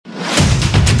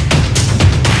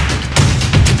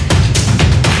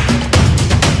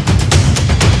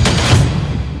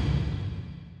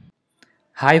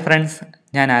Hi friends,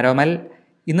 ഞാൻ ആരോമൽ.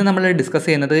 ഇന്ന് നമ്മൾ ഡിസ്കസ്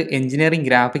ചെയ്യുന്നത് എഞ്ചിനീയറിംഗ്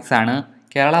ഗ്രാഫിക്സ് ആണ്.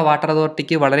 കേരള വാട്ടർ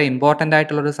അതോറിറ്റിക്ക് വളരെ ഇമ്പോർട്ടൻ്റ്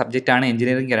ആയിട്ടുള്ളൊരു സബ്ജക്റ്റാണ്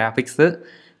എഞ്ചിനീയറിംഗ് ഗ്രാഫിക്സ്.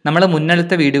 നമ്മൾ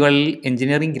മുന്നടുത്ത വീഡിയോകളിൽ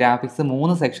എഞ്ചിനീയറിംഗ് ഗ്രാഫിക്സ്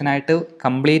 3 സെക്ഷനായിട്ട്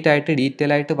കംപ്ലീറ്റ് ആയിട്ട്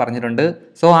ഡീറ്റെയിൽ ആയിട്ട് പറഞ്ഞിട്ടുണ്ട്.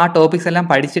 സോ ആ ടോപ്പിക്സ് എല്ലാം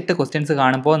പഠിച്ചിട്ട് ക്വസ്റ്റ്യൻസ്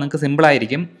കാണുമ്പോൾ നിങ്ങൾക്ക്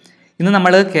സിമ്പിളായിരിക്കും. ഇന്ന്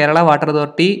നമ്മൾ Kerala water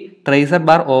authority tracer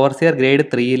bar overseer grade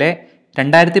 3-ലെ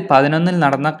 2011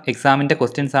 നടന്ന എക്സാമിൻ്റെ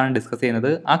ക്വസ്റ്റ്യൻസ് ആണ് ഡിസ്കസ് ചെയ്യുന്നത്.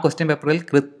 ആ ക്വസ്റ്റ്യൻ പേപ്പറിൽ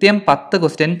കൃത്യം 10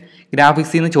 ക്വസ്റ്റ്യൻ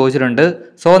ഗ്രാഫിക്സിൽ നിന്ന് ചോദിച്ചിട്ടുണ്ട്.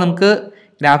 സോ നമുക്ക്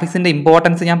ഗ്രാഫിക്സിൻ്റെ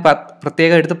ഇമ്പോർട്ടൻസ് ഞാൻ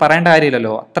പ്രത്യേകം എടുത്ത് പറയേണ്ട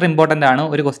കാര്യമില്ലല്ലോ, അത്ര ഇമ്പോർട്ടൻ്റ് ആണ്.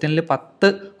 ഒരു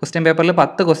ക്വസ്റ്റ്യൻ പേപ്പറിൽ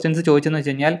 10 ക്വസ്റ്റ്യൻസ് ചോദിച്ചെന്ന്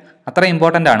വെച്ച് കഴിഞ്ഞാൽ അത്ര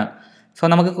ഇമ്പോർട്ടൻ്റ് ആണ്. സോ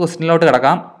നമുക്ക് ക്വസ്റ്റ്യനിലോട്ട്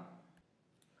കിടക്കാം.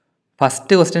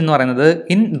 ഫസ്റ്റ് ക്വസ്റ്റ്യൻ എന്ന് പറയുന്നത്,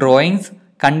 in drawings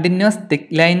continuous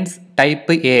thick lines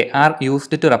type A are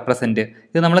used to represent.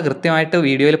 ഇത് നമ്മൾ കൃത്യമായിട്ട്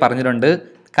വീഡിയോയിൽ പറഞ്ഞിട്ടുണ്ട്.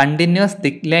 കണ്ടിന്യൂസ്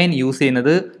തിക്ക് ലൈൻ യൂസ്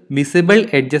ചെയ്യുന്നത് വിസിബിൾ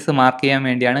എഡ്ജസ് മാർക്ക് ചെയ്യാൻ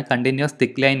വേണ്ടിയാണ് കണ്ടിന്യൂസ്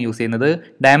തിക്ക് ലൈൻ യൂസ് ചെയ്യുന്നത്.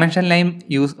 ഡയമെൻഷൻ ലൈൻ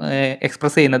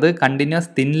എക്സ്പ്രസ് ചെയ്യുന്നത്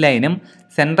കണ്ടിന്യൂസ് തിൻ ലൈനും,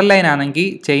 സെൻട്രൽ ലൈൻ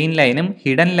ആണെങ്കിൽ ചെയിൻ ലൈനും,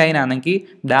 ഹിഡൻ ലൈൻ ആണെങ്കിൽ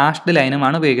ഡാഷ്ഡ്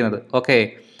ലൈനുമാണ് ഉപയോഗിക്കുന്നത്. ഓക്കെ,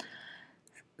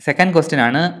 സെക്കൻഡ് ക്വസ്റ്റ്യൻ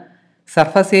ആണ്,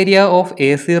 surface area of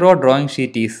A0 drawing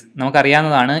sheet is.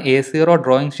 നമുക്കറിയാവുന്നതാണ് A0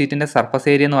 ഡ്രോയിങ് ഷീറ്റിൻ്റെ സർഫസ്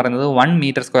ഏരിയ എന്ന് പറയുന്നത് 1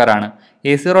 മീറ്റർ സ്ക്വയർ ആണ്.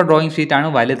 A0 ഡ്രോയിങ് ഷീറ്റാണ്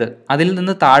വലുത്. അതിൽ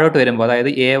നിന്ന് താഴോട്ട് വരുമ്പോൾ, അതായത്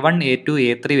A1, A2,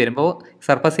 A3 വരുമ്പോൾ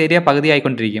സർഫസ് ഏരിയ പകുതി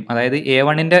ആയിക്കൊണ്ടിരിക്കും. അതായത്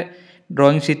A1-ൻ്റെ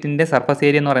ഡ്രോയിങ് ഷീറ്റിൻ്റെ സർഫസ്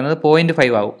ഏരിയ എന്ന് പറയുന്നത്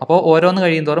 0.5 ആവും. അപ്പോൾ ഓരോന്ന്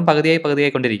കഴിയും തോറും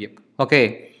പകുതിയായിക്കൊണ്ടിരിക്കും. ഓക്കെ,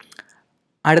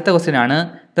 അടുത്ത ക്വസ്റ്റ്യൻ ആണ്,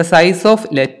 the size of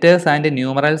letters and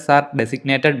numerals R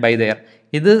designated by there.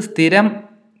 ഇത് സ്ഥിരം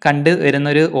കണ്ടു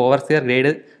വരുന്നൊരു ഓവർസിയർ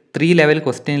ഗ്രേഡ് 3 ലെവൽ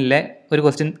ക്വസ്റ്റ്യനിലെ ഒരു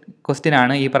ക്വസ്റ്റ്യൻ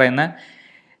ആണ്. ഈ പറയുന്ന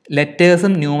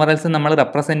ലെറ്റേഴ്സും ന്യൂമറൽസും നമ്മൾ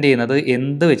റെപ്രസെൻ്റ് ചെയ്യുന്നത്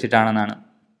എന്ത് വെച്ചിട്ടാണെന്നാണ്.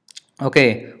 Okay,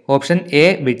 option A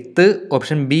width,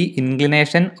 option B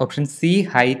inclination, option C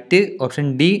height, option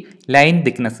D line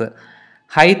thickness.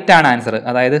 Height ആണ് ആൻസർ.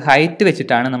 അതായത് ഹൈറ്റ്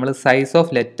വെച്ചിട്ടാണ് നമ്മൾ size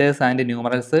of letters and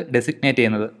numerals designate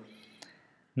ചെയ്യുന്നത്.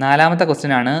 നാലാമത്തെ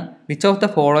ക്വസ്റ്റ്യൻ ആണ്, which of the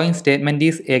following statement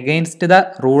is against the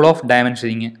rule of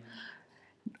dimensioning.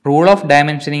 Rule of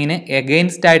ഡയമെൻഷനിങ്ങിന്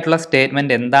against ആയിട്ടുള്ള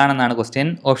statement എന്താണെന്നാണ് question.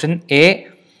 Option A,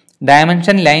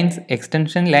 dimension lines,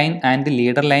 extension line and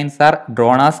leader lines are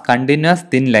drawn as continuous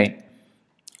thin line.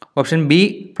 Option B,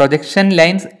 projection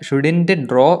lines shouldn't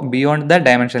draw beyond the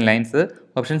dimension lines.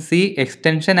 Option C,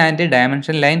 extension and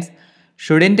dimension lines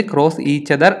shouldn't cross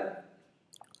each other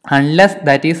unless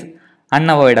that is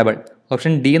unavoidable.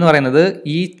 Option D എന്ന് പറയുന്നത്,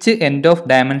 each end of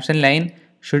dimension line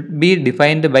should be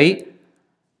defined by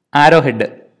arrow head.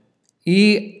 ഈ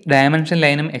dimension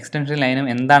ലൈനും extension ലൈനും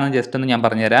എന്താണെന്ന് just ഒന്ന് ഞാൻ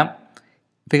പറഞ്ഞുതരാം.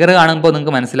 Figure കാണുമ്പോൾ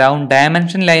നിങ്ങൾക്ക് മനസ്സിലാവും.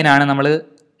 ഡയമെൻഷൻ ലൈനാണ് നമ്മൾ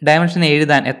ഡയമെൻഷൻ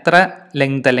എഴുതാൻ, എത്ര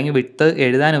ലെങ്ത് അല്ലെങ്കിൽ വിഡ്ത്ത്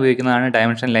എഴുതാൻ ഉപയോഗിക്കുന്നതാണ്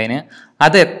ഡയമെൻഷൻ ലൈന്.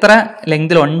 അത് എത്ര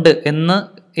ലെങ്തിലുണ്ട് എന്ന്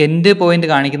എൻഡ് പോയിന്റ്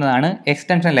കാണിക്കുന്നതാണ്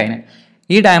എക്സ്റ്റൻഷൻ ലൈന്.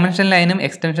 ഈ ഡയമെൻഷൻ ലൈനും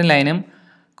എക്സ്റ്റൻഷൻ ലൈനും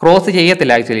ക്രോസ്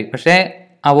ചെയ്യത്തില്ല ആക്ച്വലി, പക്ഷേ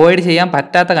അവോയ്ഡ് ചെയ്യാൻ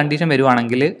പറ്റാത്ത കണ്ടീഷൻ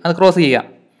വരുവാണെങ്കിൽ അത് ക്രോസ് ചെയ്യാം.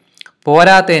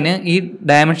 പോരാത്തതിന് ഈ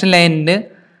ഡയമെൻഷൻ ലൈനിൻ്റെ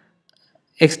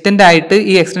എക്സ്റ്റെൻഡ് ആയിട്ട്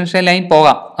ഈ എക്സ്റ്റൻഷൻ ലൈൻ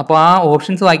പോകാം. അപ്പോൾ ആ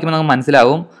ഓപ്ഷൻസ് വായിക്കുമ്പോൾ നമുക്ക്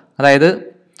മനസ്സിലാവും. അതായത്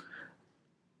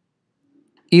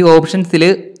ഈ ഓപ്ഷൻസിൽ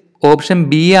ഓപ്ഷൻ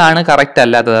ബി ആണ് കറക്റ്റ്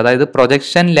അല്ലാത്തത്. അതായത്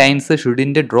projection lines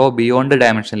shouldn't draw beyond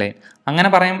dimension line.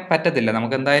 അങ്ങനെ പറയാൻ പറ്റത്തില്ല.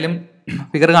 നമുക്ക് എന്തായാലും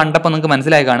ഫിഗർ കണ്ടപ്പോൾ നിങ്ങൾക്ക്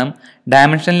മനസ്സിലായി കാണും.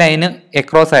 ഡയമെൻഷൻ ലൈന്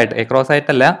എക്രോസ്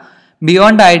ആയിട്ടല്ല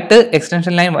ബിയോണ്ട് ആയിട്ട്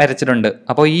എക്സ്റ്റൻഷൻ ലൈൻ വരച്ചിട്ടുണ്ട്.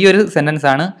 അപ്പോൾ ഈ ഒരു സെൻറ്റൻസ്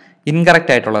ആണ്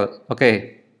ഇൻകറക്റ്റ് ആയിട്ടുള്ളത്. ഓക്കെ,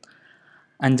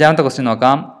 അഞ്ചാമത്തെ ക്വസ്റ്റ്യൻ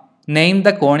നോക്കാം. Name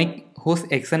the conic whose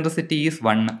eccentricity is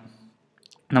 1.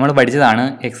 നമ്മൾ പഠിച്ചതാണ്.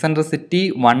 എക്സെൻട്രിസിറ്റി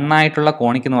 1 ആയിട്ടുള്ള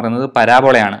കോണിക് എന്ന് പറയുന്നത്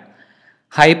പരാബോളയാണ്.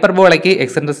 ഹൈപ്പർബോളയ്ക്ക്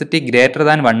eccentricity greater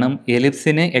than 1ഉം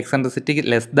എലിപ്സിന് eccentricity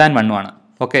less than 1ഉം ആണ്.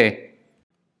 ഓക്കെ,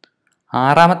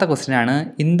 ആറാമത്തെ ക്വസ്റ്റ്യൻ ആണ്,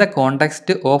 in the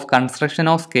context of construction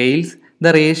of scales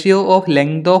the ratio of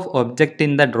length of object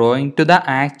in the drawing to the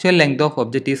actual length of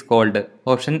object is called.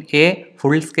 Option A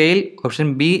full scale, option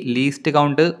B least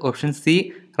count, option C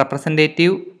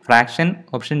representative fraction,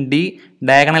 option D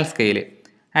diagonal scale.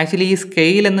 Actually ഈ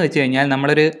scale എന്ന് വെച്ച് കഴിഞ്ഞാൽ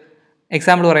നമ്മളൊരു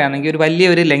example പറയുകയാണെങ്കിൽ ഒരു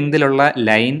വലിയൊരു ലെങ്തിലുള്ള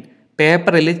line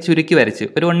പേപ്പറിൽ ചുരുക്കി വരച്ച്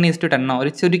ഒരു 1:10 ഒരു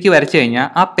ചുരുക്കി വരച്ച് കഴിഞ്ഞാൽ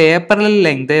ആ പേപ്പറിൽ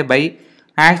ലെങ്ത് ബൈ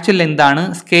ആക്ച്വൽ ലെങ്താണ്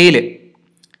സ്കെയില്.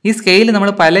 ഈ സ്കെയിൽ നമ്മൾ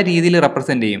പല രീതിയിൽ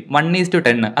റെപ്രസെൻറ്റ് ചെയ്യും.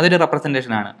 1:10 അതൊരു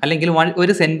റെപ്രസെൻറ്റേഷൻ ആണ്. അല്ലെങ്കിൽ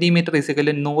 1 സെൻറ്റിമീറ്റർ =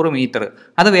 100 മീറ്റർ,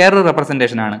 അത് വേറൊരു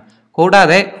റെപ്രസെൻറ്റേഷൻ ആണ്.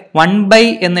 കൂടാതെ 1/,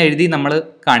 എന്ന് എഴുതി നമ്മൾ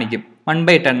കാണിക്കും.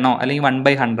 1/10 അല്ലെങ്കിൽ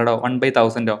 1/100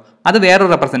 1/1000 അത്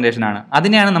വേറൊരു റെപ്രസെൻറ്റേഷൻ ആണ്.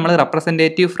 അതിനെയാണ് നമ്മൾ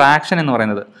റെപ്രസെൻറ്റേറ്റീവ് ഫ്രാക്ഷൻ എന്ന്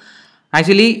പറയുന്നത്.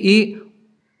 ആക്ച്വലി ഈ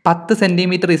 10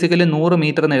 സെൻറ്റിമീറ്റർ = 100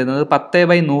 മീറ്റർ എന്ന് എഴുതുന്നത്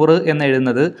 10/100 എന്ന്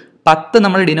എഴുതുന്നത് 10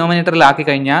 നമ്മൾ ഡിനോമിനേറ്ററിലാക്കി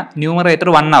കഴിഞ്ഞാൽ ന്യൂമറേറ്റർ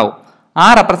 1 ആവും. ആ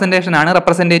റെപ്രസെൻറ്റേഷൻ ആണ്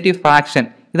റെപ്രസെൻറ്റേറ്റീവ് ഫ്രാക്ഷൻ.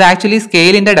 ഇത് ആക്ച്വലി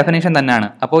സ്കെയിലിൻ്റെ ഡെഫിനേഷൻ തന്നെയാണ്.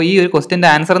 അപ്പോൾ ഈ ഒരു ക്വസ്റ്റ്യൻ്റെ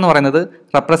ആൻസർ എന്ന് പറയുന്നത്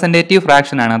റെപ്രസെൻറ്റേറ്റീവ്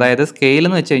ഫ്രാക്ഷൻ ആണ്. അതായത് സ്കെയിൽ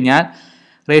എന്ന് വെച്ച് കഴിഞ്ഞാൽ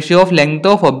ratio of length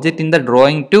of object in the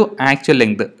drawing to actual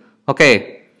length. Okay.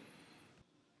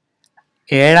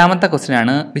 ഏഴാമത്തെ ക്വസ്റ്റ്യൻ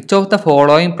ആണ്, which of the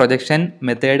following projection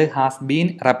method has been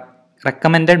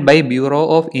recommended by bureau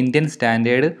of Indian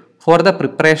standard for the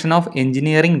preparation of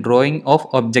engineering drawing of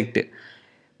object.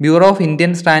 Bureau of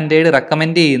Indian standard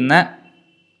recommend ചെയ്യുന്ന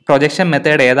projection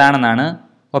method ഏതാണെന്നാണ്.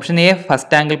 Option A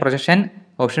first angle projection,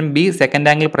 option B second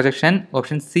angle projection,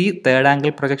 option C third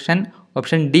angle projection,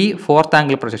 option D fourth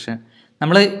angle projection.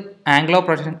 നമ്മൾ angle of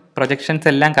projections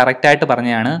എല്ലാം കറക്റ്റായിട്ട്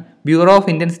പറഞ്ഞതാണ്. Bureau of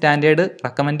Indian standard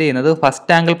recommend ചെയ്യുന്നത്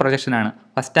first angle projection ആണ്.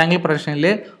 First angle പ്രൊജക്ഷനിൽ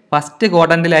first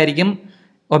ക്വാഡ്രന്റിലായിരിക്കും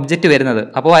object വരുന്നത്.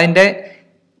 അപ്പോൾ അതിൻ്റെ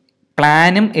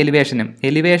പ്ലാനും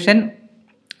എലിവേഷൻ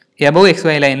എബവ് എക്സ്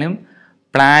വൈ ലൈനും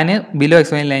പ്ലാന് ബിലോ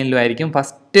എക്സ് വൈ ലൈനിലും ആയിരിക്കും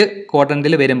ഫസ്റ്റ്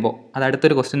ക്വാഡ്രന്റിൽ വരുമ്പോൾ. അത്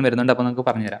അടുത്തൊരു ക്വസ്റ്റ്യൻ വരുന്നുണ്ട്, അപ്പോൾ നമുക്ക്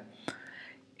പറഞ്ഞുതരാം.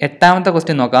 എട്ടാമത്തെ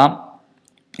ക്വസ്റ്റ്യൻ നോക്കാം.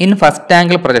 In first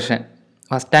angle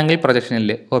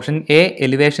പ്രൊജക്ഷനിൽ option A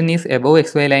elevation is above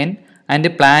X Y line and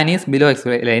plan is below X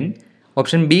Y line,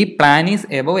 option B plan is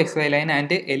above X Y line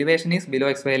and elevation is below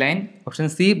X Y line, option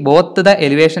C both the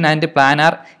elevation and plan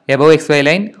are above X Y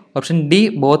line, option D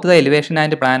both the elevation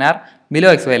and plan are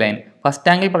below X Y line. First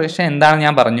angle projection എന്താണെന്ന്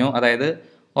ഞാൻ പറഞ്ഞു. അതായത്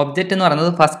object എന്ന്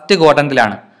പറയുന്നത് first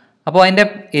ക്വാഡ്രന്റിലാണ്. അപ്പോൾ അതിൻ്റെ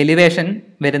elevation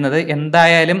വരുന്നത്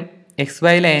എന്തായാലും എക്സ്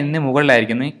വൈ ലൈനിന്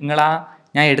മുകളിലായിരിക്കും. നിങ്ങൾ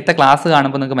ഞാൻ എടുത്ത ക്ലാസ്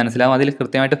കാണുമ്പോൾ നിങ്ങൾക്ക് മനസ്സിലാവും, അതിൽ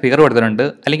കൃത്യമായിട്ട് ഫിഗർ കൊടുത്തിട്ടുണ്ട്.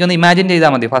 അല്ലെങ്കിൽ ഒന്ന് ഇമാജിൻ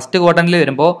ചെയ്താൽ മതി. ഫസ്റ്റ് ക്വാഡ്രന്റിൽ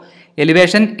വരുമ്പോൾ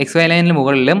എലിവേഷൻ എക്സ് വൈ ലൈനിന്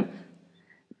മുകളിലും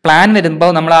പ്ലാൻ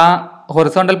വരുമ്പോൾ നമ്മൾ ആ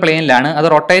ഹൊറിസോണ്ടൽ പ്ലെയിനിലാണ്, അത്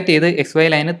റൊട്ടേറ്റ് ചെയ്ത് എക്സ് വൈ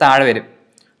ലൈന് താഴെ വരും.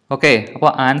 ഓക്കെ, അപ്പോൾ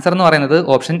ആൻസർ എന്ന് പറയുന്നത്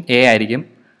ഓപ്ഷൻ എ ആയിരിക്കും.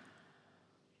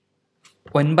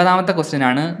 ഒൻപതാമത്തെ ക്വസ്റ്റ്യൻ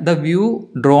ആണ്, the view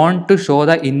drone to show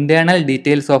the internal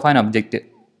details of an object.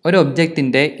 ഒരു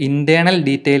ഒബ്ജക്റ്റിൻ്റെ ഇന്റേണൽ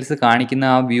ഡീറ്റെയിൽസ് കാണിക്കുന്ന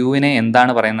ആ വ്യൂവിനെ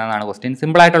എന്താണ് പറയുന്നതെന്നാണ് ക്വസ്റ്റ്യൻ.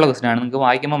 സിമ്പിളായിട്ടുള്ള ക്വസ്റ്റ്യൻ ആണ്, നിങ്ങൾക്ക്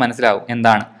വായിക്കുമ്പോൾ മനസ്സിലാവും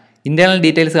എന്താണ്. ഇന്റേണൽ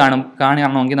ഡീറ്റെയിൽസ്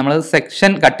കാണണമെങ്കിൽ നമ്മൾ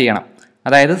സെക്ഷൻ കട്ട് ചെയ്യണം.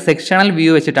 അതായത് സെക്ഷണൽ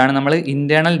വ്യൂ വെച്ചിട്ടാണ് നമ്മൾ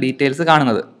ഇന്റേണൽ ഡീറ്റെയിൽസ്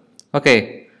കാണുന്നത്. ഓക്കെ,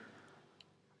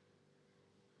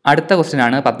 അടുത്ത ക്വസ്റ്റ്യൻ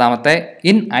ആണ് പത്താമത്തെ.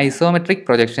 In isometric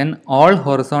projection all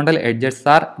horizontal edges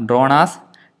are drawn as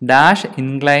dash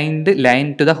inclined line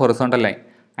to the horizontal line.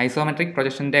 Isometric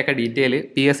പ്രൊജക്ഷൻ്റെ ഒക്കെ ഡീറ്റെയിൽ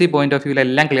PSC പോയിന്റ് ഓഫ് വ്യൂവിൽ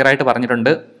എല്ലാം ക്ലിയർ ആയിട്ട്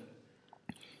പറഞ്ഞിട്ടുണ്ട്.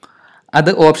 അത്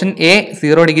option A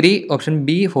 0 degree, option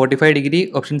B 45 degree,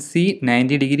 option C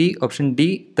 90 degree, option D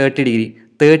 30 degree.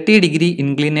 30 degree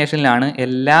ഇൻക്ലിനേഷനിലാണ്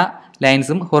എല്ലാ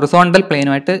ലൈൻസും horizontal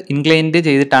പ്ലെയിനുമായിട്ട് inclined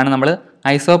ചെയ്തിട്ടാണ് നമ്മൾ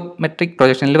isometric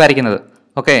പ്രൊജക്ഷനിൽ വരയ്ക്കുന്നത്.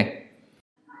 ഓക്കെ,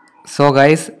 സോ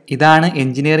ഗൈസ്, ഇതാണ്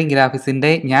എഞ്ചിനീയറിംഗ്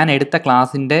ഗ്രാഫിക്സിൻ്റെ ഞാൻ എടുത്ത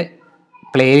ക്ലാസ്സിൻ്റെ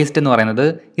പ്ലേലിസ്റ്റ് എന്ന് പറയുന്നത്.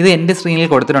 ഇത് എൻ്റെ സ്ക്രീനിൽ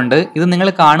കൊടുത്തിട്ടുണ്ട്. ഇത് നിങ്ങൾ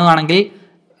കാണുകയാണെങ്കിൽ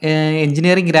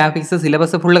എഞ്ചിനീയറിംഗ് ഗ്രാഫിക്സ്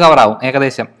സിലബസ് ഫുള്ള് കവറാവും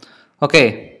ഏകദേശം. ഓക്കെ,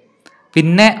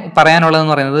 പിന്നെ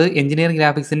പറയാനുള്ളതെന്ന് പറയുന്നത് എഞ്ചിനീയറിംഗ്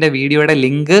ഗ്രാഫിക്സിൻ്റെ വീഡിയോയുടെ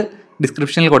ലിങ്ക്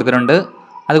ഡിസ്ക്രിപ്ഷനിൽ കൊടുത്തിട്ടുണ്ട്,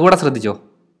 അതുകൂടെ ശ്രദ്ധിച്ചോ.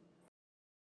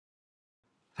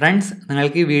 ഫ്രണ്ട്സ്,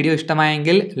 നിങ്ങൾക്ക് ഈ വീഡിയോ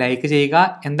ഇഷ്ടമായെങ്കിൽ ലൈക്ക് ചെയ്യുക.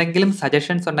 എന്തെങ്കിലും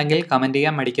സജഷൻസ് ഉണ്ടെങ്കിൽ കമൻറ്റ്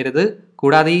ചെയ്യാൻ മടിക്കരുത്.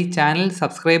 കൂടാതെ ഈ ചാനൽ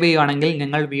സബ്സ്ക്രൈബ് ചെയ്യുകയാണെങ്കിൽ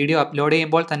ഞങ്ങൾ വീഡിയോ അപ്ലോഡ്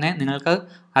ചെയ്യുമ്പോൾ തന്നെ നിങ്ങൾക്ക്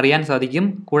അറിയാൻ സാധിക്കും.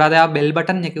 കൂടാതെ ആ ബെൽ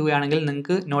ബട്ടൺ ഞെക്കുകയാണെങ്കിൽ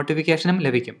നിങ്ങൾക്ക് നോട്ടിഫിക്കേഷനും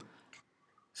ലഭിക്കും.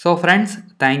 So friends,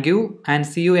 thank you and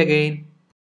see you again.